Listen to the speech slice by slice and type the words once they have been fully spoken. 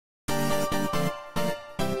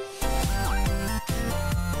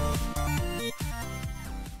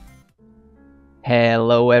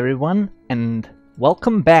Hello everyone, and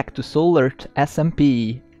welcome back to Solert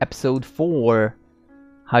SMP, episode 4.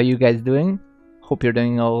 How you guys doing? Hope you're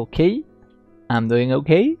doing okay. I'm doing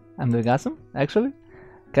okay. I'm doing awesome, actually.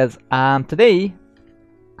 Because today,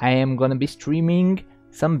 I am gonna be streaming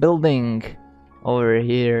some building over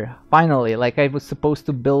here. Finally, like I was supposed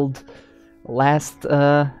to build last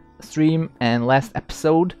stream and last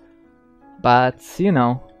episode. But, you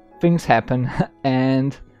know, things happen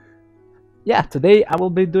and... yeah, today I will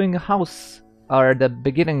be doing a house, or the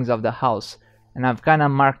beginnings of the house, and I've kind of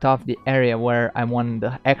marked off the area where I want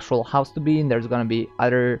the actual house to be, and there's gonna be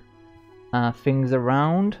other things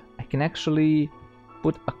around. I can actually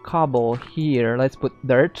put a cobble here. Let's put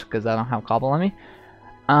dirt, because I don't have cobble on me.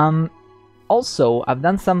 Also, I've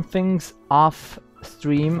done some things off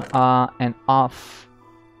stream and off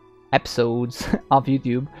episodes, off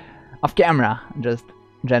YouTube, off camera, just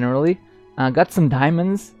generally. Got some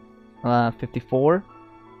diamonds. 54,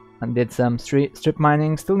 and did some strip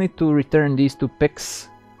mining. Still need to return these 2 picks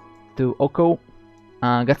to Oko.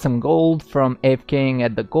 Got some gold from AFKing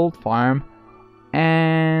at the gold farm,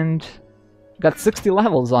 and got 60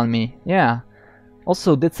 levels on me. Yeah.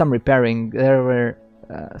 Also did some repairing. There were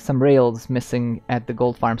some rails missing at the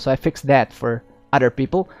gold farm, so I fixed that for other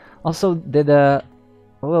people. Also did a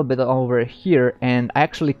little bit over here, and I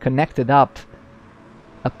actually connected up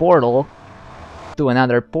a portal to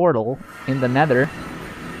another portal in the nether,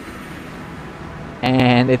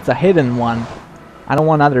 and it's a hidden one. I don't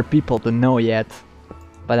want other people to know yet,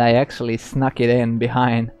 but I actually snuck it in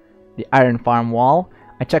behind the iron farm wall.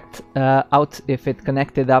 I checked out if it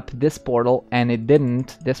connected up this portal, and it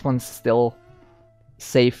didn't. This one's still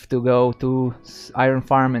safe to go to iron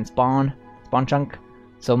farm and spawn chunk,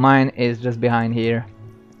 so mine is just behind here.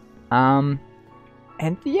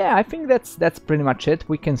 And yeah, I think that's pretty much it.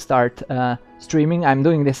 We can start streaming. I'm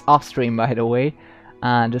doing this off stream, by the way,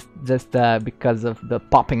 just because of the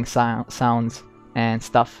popping sounds and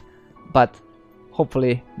stuff. But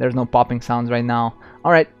hopefully there's no popping sounds right now.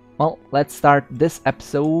 All right, well, let's start this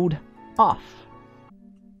episode off.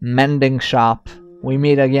 Mending shop. We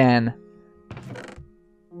meet again.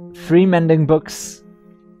 3 mending books.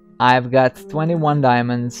 I've got 21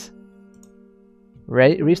 diamonds.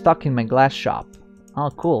 Restocking my glass shop. Oh,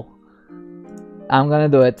 cool. I'm gonna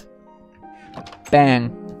do it.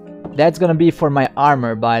 Bang. That's gonna be for my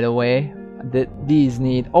armor, by the way. These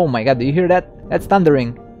need... oh my god, do you hear that? That's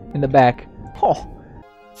thundering in the back. Oh.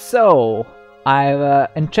 So, I've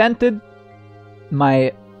enchanted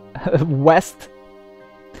my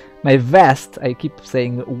my vest. I keep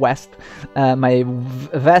saying west. My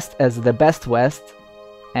vest as the best west.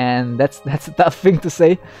 And that's a tough thing to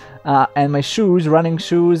say. And my shoes, running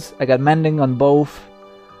shoes, I got mending on both.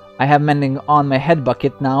 I have mending on my head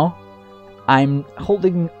bucket now. I'm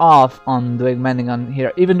holding off on doing mending on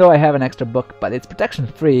here, even though I have an extra book, but it's protection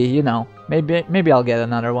free, you know. Maybe I'll get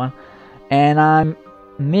another one. And I'm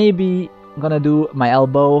maybe gonna do my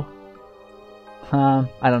elbow.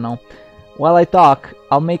 I don't know. While I talk,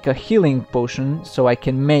 I'll make a healing potion so I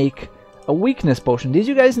can make a weakness potion. Did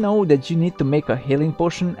you guys know that you need to make a healing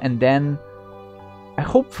potion and then... I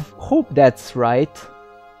hope that's right.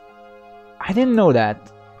 I didn't know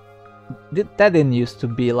that. That didn't used to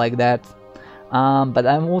be like that. But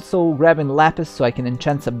I'm also grabbing lapis so I can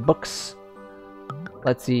enchant some books.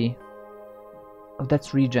 Let's see. Oh,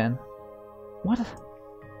 that's regen. What?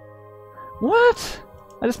 What?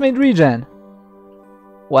 I just made regen.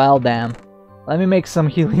 Well, damn. Let me make some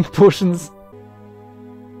healing potions.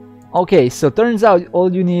 Okay, so turns out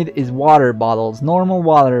all you need is water bottles, normal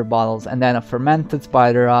water bottles, and then a fermented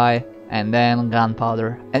spider eye, and then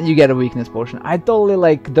gunpowder, and you get a weakness potion. I totally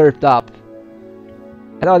like derped up.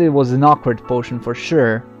 I thought it was an awkward potion for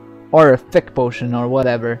sure, or a thick potion or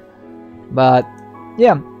whatever. But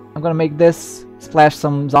yeah, I'm gonna make this, splash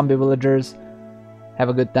some zombie villagers, have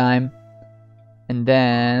a good time, and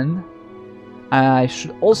then I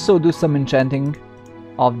should also do some enchanting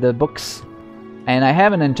of the books. And I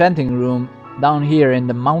have an enchanting room down here in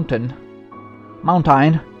the mountain.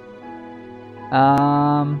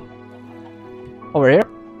 Over here.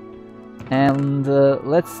 And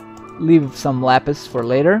let's leave some lapis for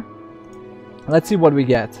later. Let's see what we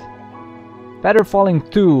get. Feather falling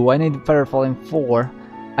 2. I need feather falling 4.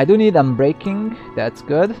 I do need unbreaking. That's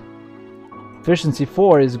good. Efficiency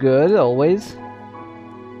 4 is good, always.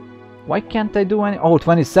 Why can't I do any... oh,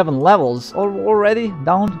 27 levels already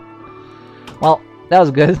down. Well, that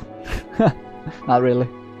was good. Not really.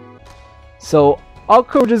 So,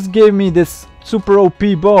 Oko just gave me this super OP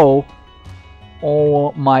bow.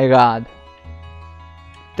 Oh my god.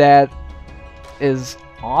 That is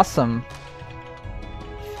awesome.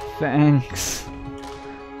 Thanks.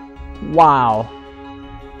 Wow.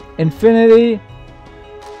 Infinity.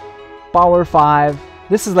 Power 5.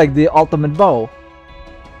 This is like the ultimate bow.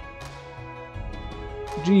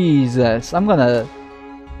 Jesus. I'm gonna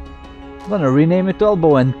rename it to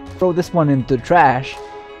elbow and throw this one into trash.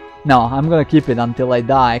 No, I'm gonna keep it until I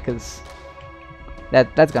die, cause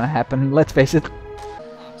that's gonna happen, let's face it.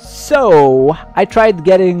 So I tried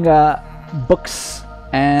getting books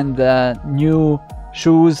and new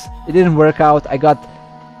shoes. It didn't work out. I got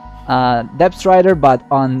Depth Strider, but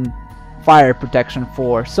on fire protection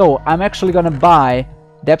 4. So I'm actually gonna buy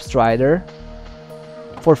Depth Strider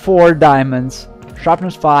for 4 diamonds,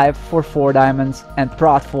 sharpness 5 for 4 diamonds, and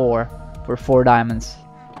prot 4 for 4 diamonds.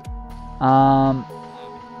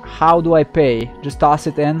 How do I pay? Just toss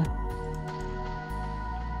it in.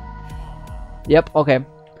 Yep, okay.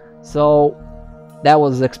 So that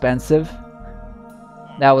was expensive.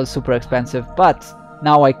 That was super expensive, but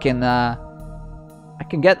now I can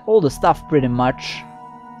get all the stuff pretty much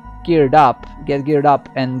geared up,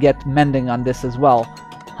 and get mending on this as well.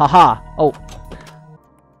 Haha. Oh.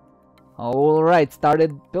 Alright,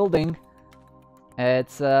 started building.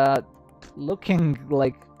 It's looking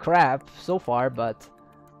like crap so far, but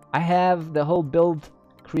I have the whole build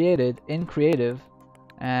created in creative,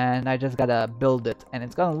 and I just gotta build it, and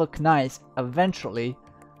it's gonna look nice eventually,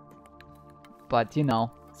 but you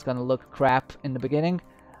know, it's gonna look crap in the beginning.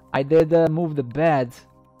 I did move the bed,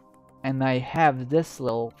 and I have this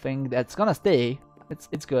little thing that's gonna stay.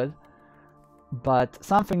 It's good, but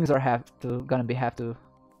some things are gonna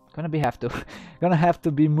have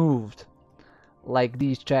to be moved, like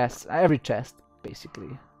these chests, every chest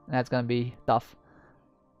basically. And that's gonna be tough.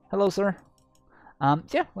 Hello, sir.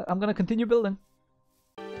 Yeah, I'm gonna continue building.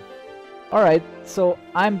 Alright, so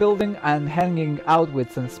I'm building and hanging out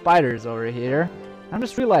with some spiders over here. I'm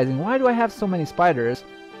just realizing, why do I have so many spiders?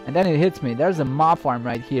 And then it hits me, there's a mob farm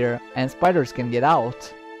right here, and spiders can get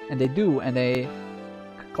out. And they do, and they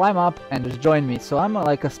climb up and just join me. So I'm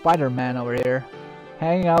like a Spider-Man over here,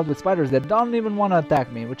 hanging out with spiders that don't even want to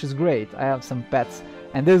attack me, which is great. I have some pets,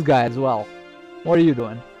 and this guy as well. What are you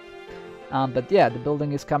doing? But yeah, the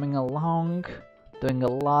building is coming along, doing a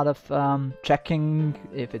lot of checking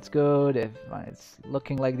if it's good, if it's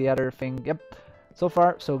looking like the other thing. Yep, so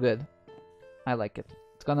far so good. I like it.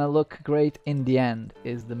 It's gonna look great in the end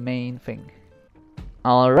is the main thing.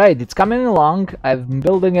 Alright, it's coming along. I've been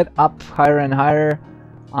building it up higher and higher.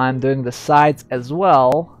 I'm doing the sides as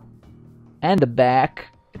well, and the back.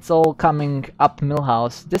 It's all coming up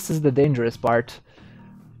Millhouse. This is the dangerous part.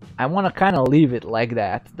 I want to kind of leave it like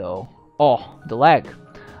that though. Oh, the lag.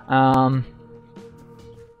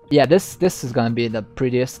 Yeah, this is gonna be the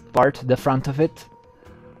prettiest part, the front of it.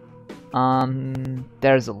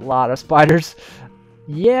 There's a lot of spiders.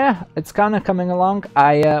 Yeah, it's kind of coming along.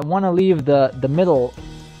 I want to leave the middle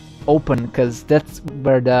open, because that's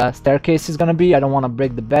where the staircase is gonna be. I don't want to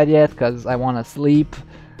break the bed yet, because I want to sleep,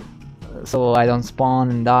 so I don't spawn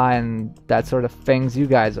and die and that sort of things. You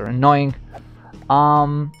guys are annoying.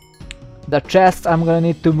 The chest I'm gonna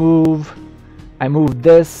need to move. I moved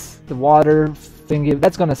this, the water thingy,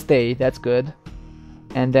 that's gonna stay, that's good.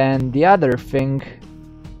 And then the other thing,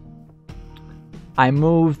 I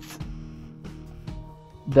moved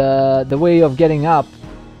the way of getting up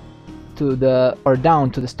to the, or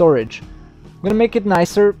down to the storage. I'm gonna make it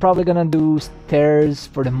nicer, probably gonna do stairs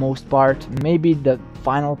for the most part. Maybe the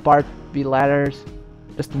final part be ladders,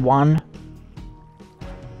 just one.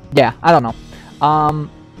 Yeah, I don't know.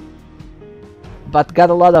 But got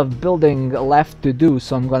a lot of building left to do,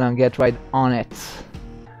 so I'm gonna get right on it.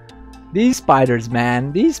 These spiders,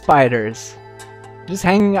 man, these spiders. Just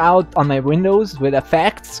hanging out on my windows with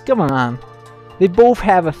effects? Come on. They both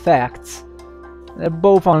have effects. They're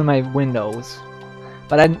both on my windows.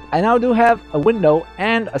 But I now do have a window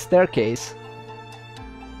and a staircase.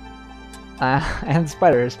 And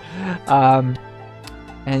spiders. And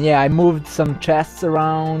yeah, I moved some chests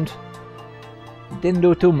around. Didn't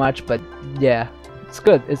do too much, but yeah. It's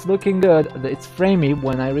good. It's looking good. It's framey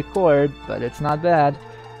when I record, but it's not bad.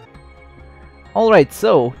 Alright,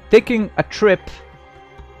 so taking a trip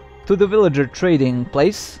to the villager trading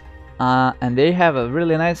place. And they have a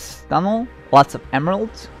really nice tunnel. Lots of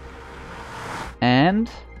emeralds. And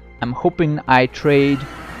I'm hoping I trade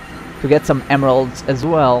to get some emeralds as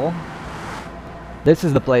well. This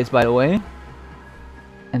is the place, by the way.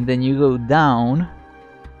 And then you go down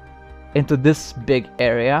into this big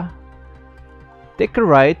area. Take a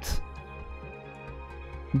right,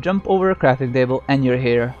 jump over a crafting table, and you're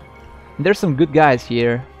here. There's some good guys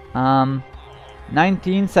here.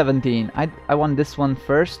 1917. I want this one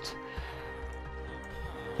first.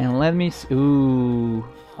 And let me ooh.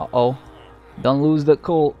 Uh-oh. Don't lose the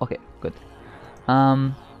coal. Okay, good.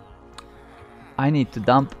 I need to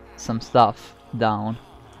dump some stuff down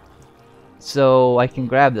so I can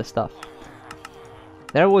grab the stuff.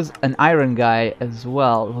 There was an iron guy as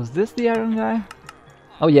well. Was this the iron guy?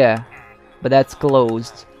 Oh yeah, but that's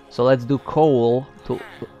closed. So let's do coal to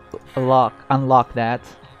unlock that.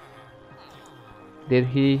 Did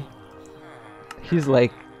he? He's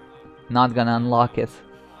like not gonna unlock it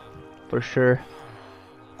for sure.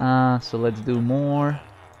 So let's do more.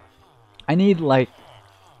 I need like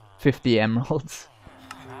 50 emeralds.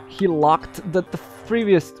 He locked the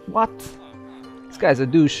previous... What? This guy's a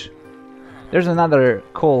douche. There's another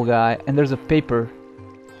coal guy, and there's a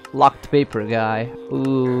locked paper guy.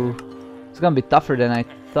 Ooh, it's gonna be tougher than I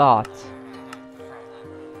thought.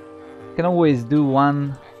 Can always do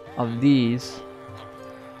one of these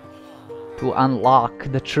to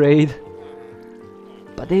unlock the trade,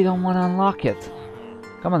 but they don't want to unlock it.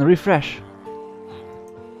 Come on, refresh.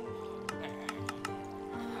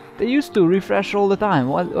 They used to refresh all the time.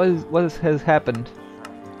 What has happened?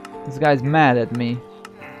 This guy's mad at me.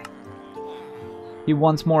 He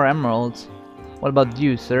wants more emeralds. What about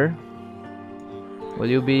you, sir?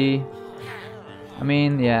 Will you be... I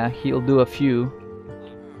mean, yeah, he'll do a few.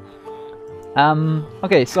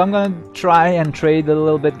 Okay, so I'm gonna try and trade a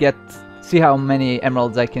little bit, see how many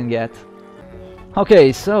emeralds I can get.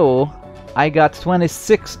 Okay, so I got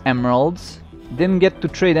 26 emeralds. Didn't get to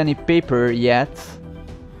trade any paper yet.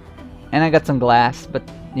 And I got some glass, but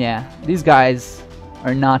yeah, these guys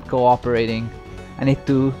are not cooperating. I need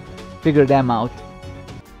to figure them out.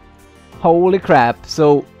 Holy crap,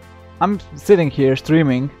 so I'm sitting here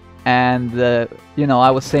streaming and you know,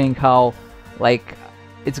 I was saying how like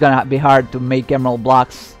it's gonna be hard to make emerald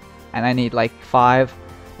blocks and I need like 5,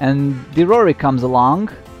 and the Rory comes along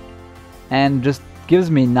and just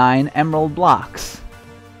gives me 9 emerald blocks,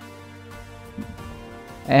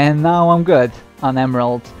 and now I'm good on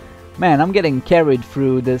emerald. Man, I'm getting carried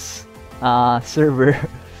through this server.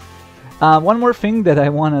 One more thing that I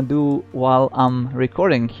wanna do while I'm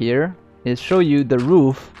recording here is show you the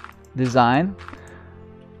roof design.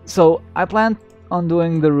 So I plan on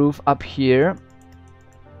doing the roof up here.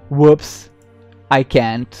 Whoops, I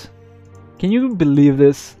can't. Can you believe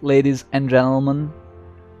this, ladies and gentlemen?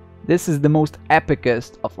 This is the most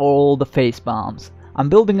epicest of all the face bombs. I'm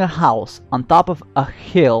building a house on top of a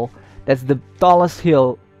hill that's the tallest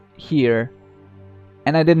hill here,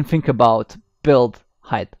 and I didn't think about build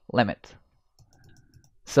height limit.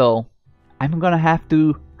 So I'm gonna have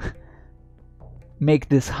to make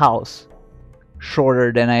this house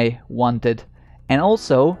shorter than I wanted, and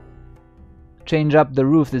also change up the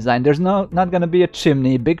roof design. There's not gonna be a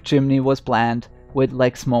chimney. Big chimney was planned with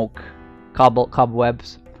like smoke,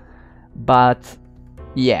 cobwebs, but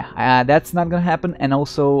yeah, that's not gonna happen. And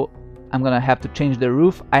also I'm gonna have to change the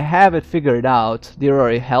roof. I have it figured out. They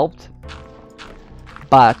already helped,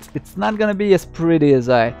 but it's not gonna be as pretty as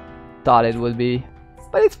I thought it would be,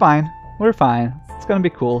 but it's fine. We're fine. It's gonna be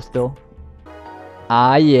cool still.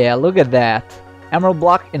 Ah yeah, look at that. Emerald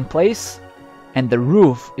block in place, and the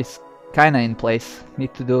roof is kinda in place.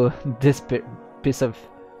 Need to do this piece of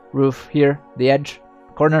roof here, the edge,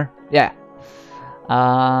 corner, yeah.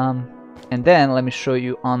 And then let me show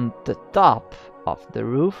you on the top of the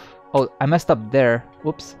roof. Oh, I messed up there.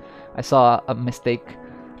 Whoops, I saw a mistake.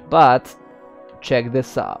 But check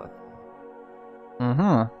this out.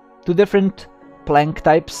 Two different plank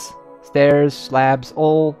types, stairs, slabs,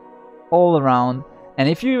 all around. And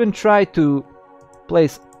if you even try to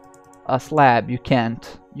place a slab, you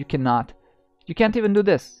can't. You cannot. You can't even do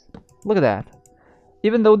this. Look at that.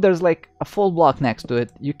 Even though there's like a full block next to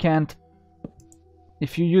it, you can't.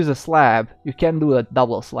 If you use a slab, you can't do a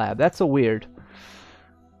double slab. That's so weird.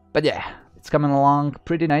 But yeah, it's coming along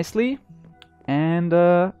pretty nicely. And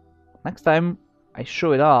next time I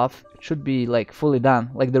show it off, it should be like fully done,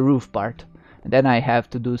 like the roof part. And then I have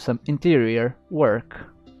to do some interior work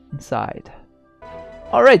inside.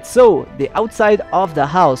 Alright, so the outside of the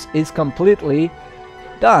house is completely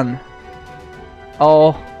done.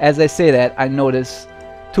 Oh, as I say that, I notice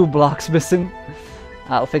 2 blocks missing.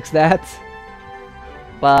 I'll fix that.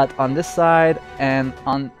 But on this side and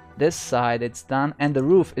on this side it's done, and the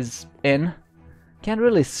roof is in. Can't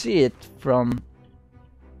really see it from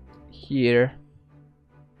here.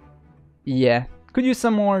 Yeah, could use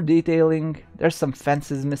some more detailing. There's some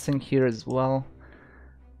fences missing here as well.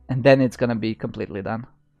 And then it's gonna be completely done.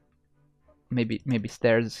 Maybe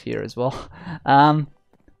stairs here as well.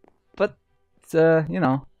 But you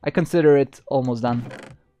know, I consider it almost done.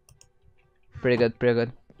 Pretty good, pretty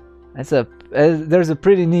good. There's a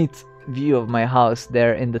pretty neat view of my house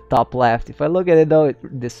there in the top left. If I look at it though,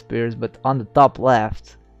 it disappears. But on the top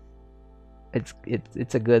left,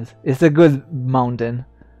 it's a good mountain.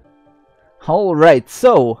 All right,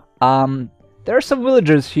 so there are some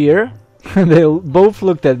villagers here. They both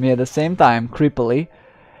looked at me at the same time, creepily,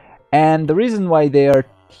 and the reason why they are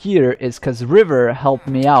here is because River helped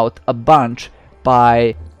me out a bunch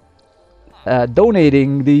by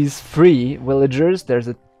donating these 3 villagers. There's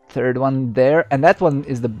a third one there, and that one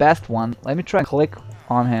is the best one. Let me try and click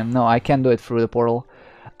on him. No, I can't do it through the portal.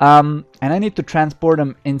 And I need to transport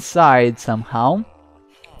him inside somehow,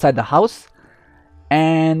 inside the house,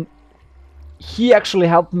 and he actually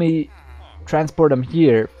helped me transport him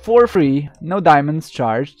here for free, no diamonds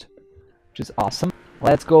charged, which is awesome.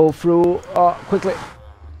 Let's go through quickly.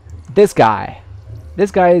 This guy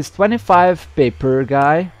is 25 paper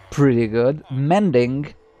guy, pretty good.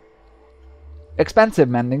 Mending, expensive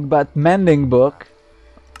mending, but mending book,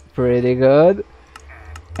 pretty good.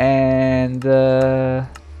 And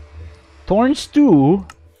Thorn Stew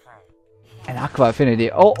and Aqua Affinity,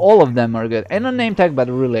 all of them are good. And a name tag, but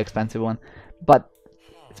a really expensive one, but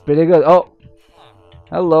it's pretty good. Oh,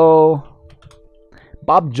 hello.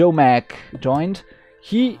 Bob Jomac joined.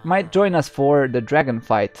 He might join us for the dragon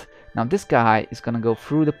fight. Now this guy is gonna go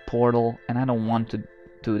through the portal, and I don't want to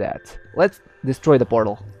do that. Let's destroy the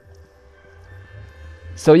portal.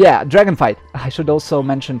 So yeah, dragon fight. I should also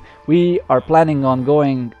mention we are planning on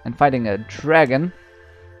going and fighting a dragon,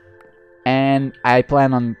 and I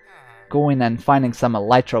plan on going and finding some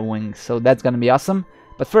elytra wings, so that's gonna be awesome.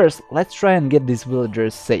 But first, let's try and get these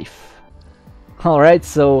villagers safe. Alright,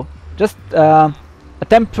 so just a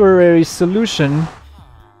temporary solution.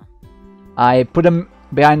 I put them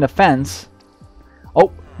behind the fence.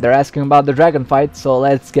 Oh, they're asking about the dragon fight, so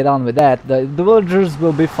let's get on with that. The villagers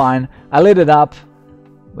will be fine. I lit it up,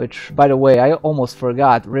 which, by the way, I almost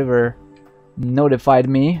forgot. River notified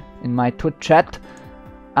me in my Twitch chat.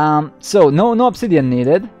 So no obsidian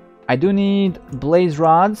needed. I do need blaze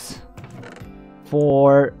rods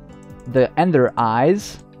for the ender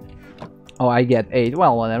eyes. Oh, I get 8.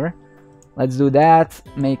 Well, whatever. Let's do that.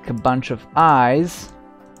 Make a bunch of eyes,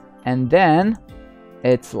 and then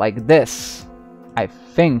it's like this. I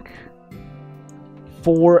think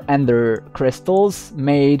 4 ender crystals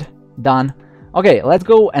made. Done. Okay, let's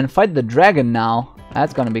go and fight the dragon now.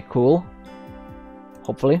 That's gonna be cool.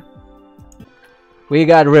 Hopefully. We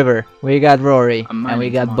got River, we got Rory, and we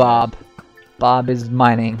got Bob. Bob is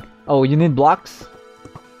mining. Oh, you need blocks?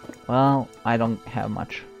 Well, I don't have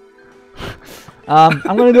much. I'm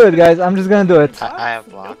gonna do it, guys. I'm just gonna do it. I have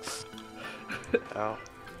blocks. Oh.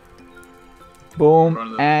 Boom,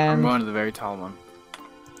 I'm and... going to the very tall one.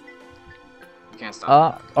 You can't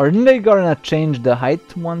stop. Aren't they gonna change the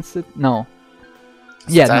height once it... No.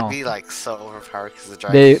 Yeah, that'd no. be like so overpowered because the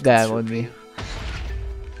dragon. That would be.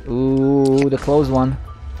 Ooh, the close one.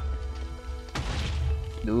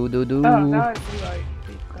 Do. Oh, now I see like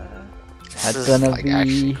That's gonna like be.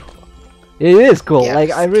 actually cool. It is cool. Yeah, like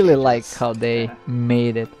I really like yes. how they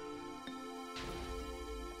made it.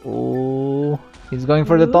 Ooh, he's going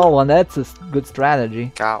for the tall one. That's a good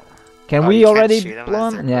strategy. Go. Can Oh, we you can't already shoot 'em blow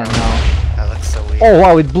as him? they're Yeah, growing. no. That looks so weird. Oh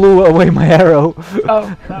wow, it blew away my arrow.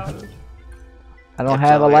 Oh, no. I don't Get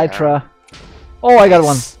have away, elytra. Oh, I got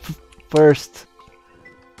one. Nice. First.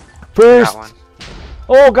 Got one.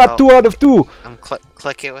 Oh, got Oh. 2 out of 2.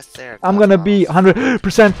 Click it with there. I'm gonna be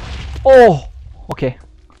 100%. Oh, okay.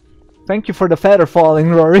 Thank you for the feather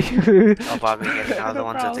falling, Rory. Oh, Bobby, getting all the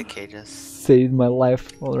ones with the cages. Saved my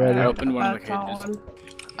life already. I opened one of the That's cages.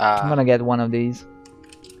 I'm gonna get one of these.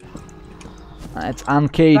 Let's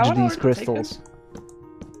uncage That one these already crystals.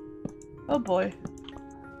 Oh boy.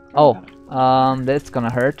 Oh, that's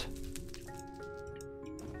gonna hurt.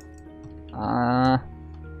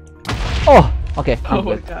 Oh, okay. Oh I'm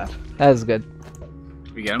my good. god. That's good.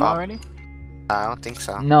 We get him Bob. already? I don't think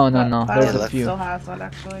so. No. That There's one a few. still has one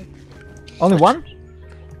actually. Only one?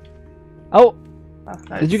 Oh, Oh,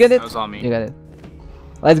 nice. did you get it? That was all me. You got it.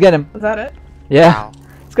 Let's get him. Was that it? Yeah, Wow.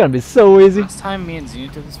 it's gonna be so easy. Last time me and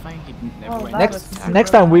Xena did this fight, he never Oh, went. that Next was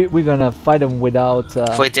next time we're gonna fight him without.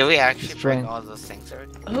 Wait, did we actually string. bring all those things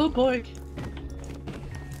already? Oh boy.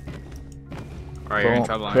 Alright, you're in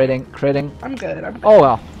trouble. Critting. I'm good. I'm good. Oh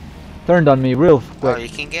well, turned on me real Oh, quick. you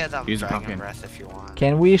can get Use a dragon pumpkin. breath if you want.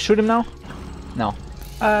 Can we shoot him now? No.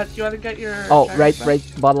 Do you want to get your? Oh, dragon right.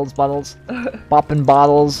 Bottles. Popping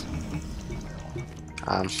bottles.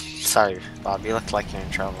 Sorry, Bob. You look like you're in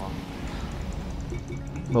trouble.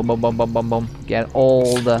 Boom. Get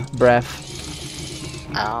all the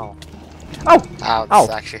breath. Ow. Oh! Ow, Ow!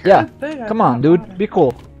 this actually hurt. Yeah. Thing, I Come on, thought dude. about Be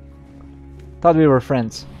cool. Thought we were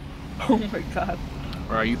friends. it. Oh my god.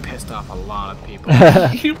 Bro, you pissed off a lot of people.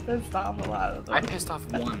 You pissed off a lot of them. I pissed off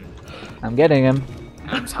one. I'm getting him. And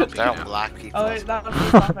I'm just helping They're you all now. black people. Oh wait, that was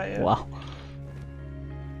just off at you. Wow.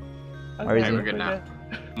 Okay, Where is Okay, he? we're good now.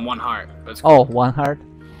 1 heart. Let's Oh, 1 heart.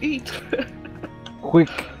 Eat. Quick.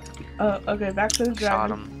 Okay, back to the Shot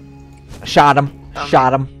dragon. him. Shot him.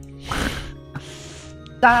 Shot him.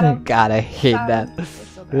 Shot him. God, I hate Shot that. him. That's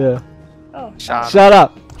so bad. Yeah. Oh, Shot him. Shut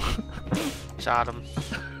up. Shot him.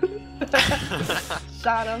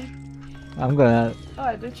 Shot him. I'm gonna Oh,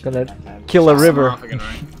 I did shoot Gonna him that time. kill a Someone river. off again,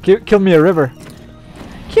 right? Kill me a river.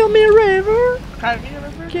 Kill me a river. Cry me a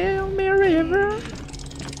river? Kill me a river.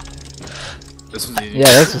 This was easy. Yeah,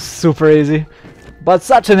 this was super easy. But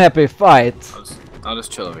such an epic fight. I'll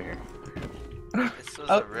just chill over here. This was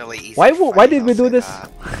Oh. a really easy Why fight, did we I'll do say this?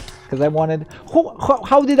 that. Because I wanted.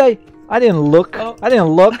 How did I? I didn't look. Oh. I didn't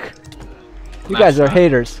look. You guys are Nice.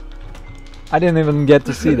 haters. I didn't even get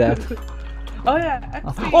to see that. Oh yeah,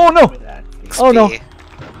 XP. Oh, no! With XP. Oh no! XP,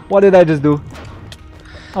 What did I just do?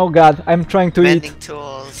 Oh god, I'm trying to Mending eat.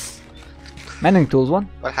 tools. Mending tools, what?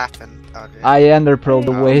 What happened? Oh, dude. I ender pearled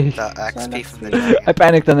Oh, away. the XP from the I dragon.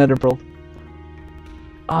 panicked and ender pearled.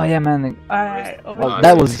 Oh yeah, mending. Alright, Well, Oh,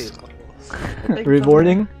 that I was see. Thanks,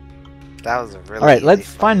 rewarding. That was a really Alright, easy let's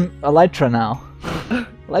fight. find Elytra now.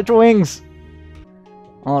 Elytra wings!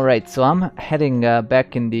 Alright, so I'm heading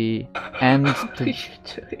back in the end to...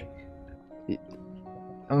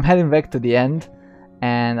 I'm heading back to the end,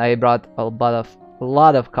 and I brought a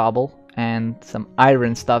lot of cobble and some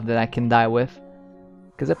iron stuff that I can dye with,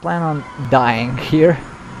 because I plan on dying here,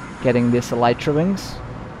 getting this Elytra wings.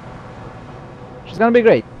 Which is gonna be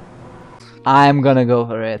great. I'm gonna go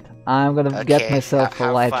for it. I'm gonna get Okay, myself a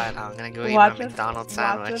have light. fun. I'm gonna go eat Watch my us, McDonald's watch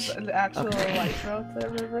sandwich. us, the actual Okay. light road to the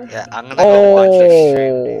river. Yeah, I'm gonna go watch your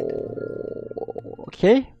stream, dude.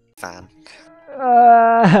 Okay. Fan.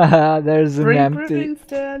 There's an Bring empty. proving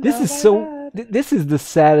stand, This oh is my so. God. This is the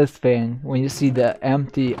saddest thing when you see the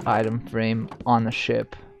empty item frame on a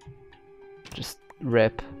ship. Just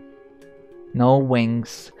rip. No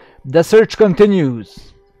wings. The search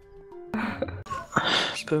continues.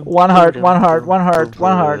 1 heart, 1 heart, 1 heart,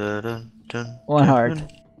 1 heart. 1 heart.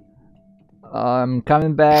 I'm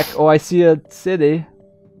coming back. Oh, I see a city.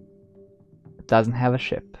 It doesn't have a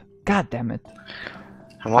ship. God damn it.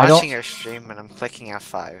 I'm I don't- watching your stream and I'm clicking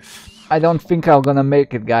F5. I don't think I'm gonna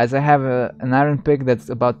make it, guys. I have an iron pick that's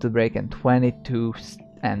about to break and 22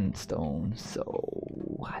 end stone. So,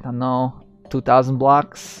 I don't know. 2,000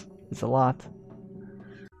 blocks is a lot.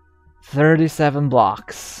 37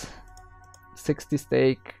 blocks. 60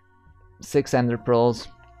 steak. 6 ender pearls.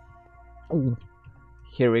 Ooh.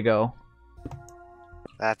 Here we go.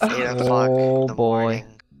 That's 8 o'clock Oh in the boy. morning.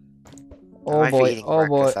 I Oh might be boy, eating oh boy.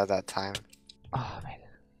 breakfast at that time. Oh man.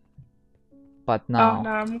 But Oh now. no,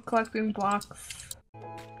 I'm collecting blocks.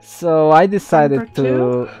 So I decided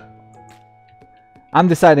Number to. I'm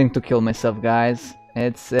deciding to kill myself, guys.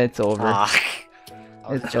 It's over. Ah.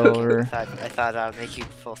 I was It's joking. over. I thought that would make you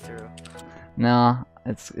pull through. No,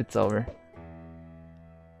 it's over.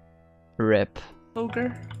 Rip.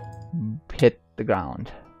 Ogre. Hit the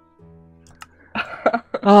ground.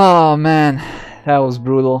 Oh man, that was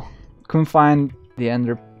brutal. Couldn't find the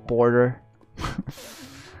ender border.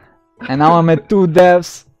 And now I'm at 2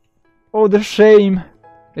 deaths. Oh, the shame.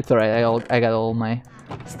 It's alright, I got all my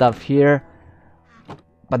stuff here.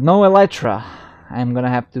 But no Elytra. I'm gonna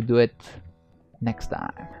have to do it next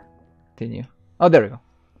time. Continue. Oh, there we go.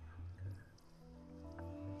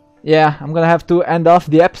 Yeah, I'm gonna have to end off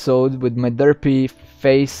the episode with my derpy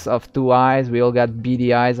face of 2 eyes. We all got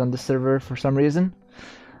beady eyes on the server for some reason.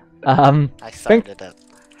 I started it.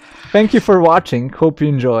 Thank you for watching. Hope you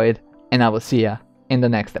enjoyed, and I will see ya in the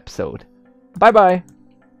next episode. Bye bye.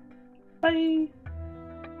 Bye.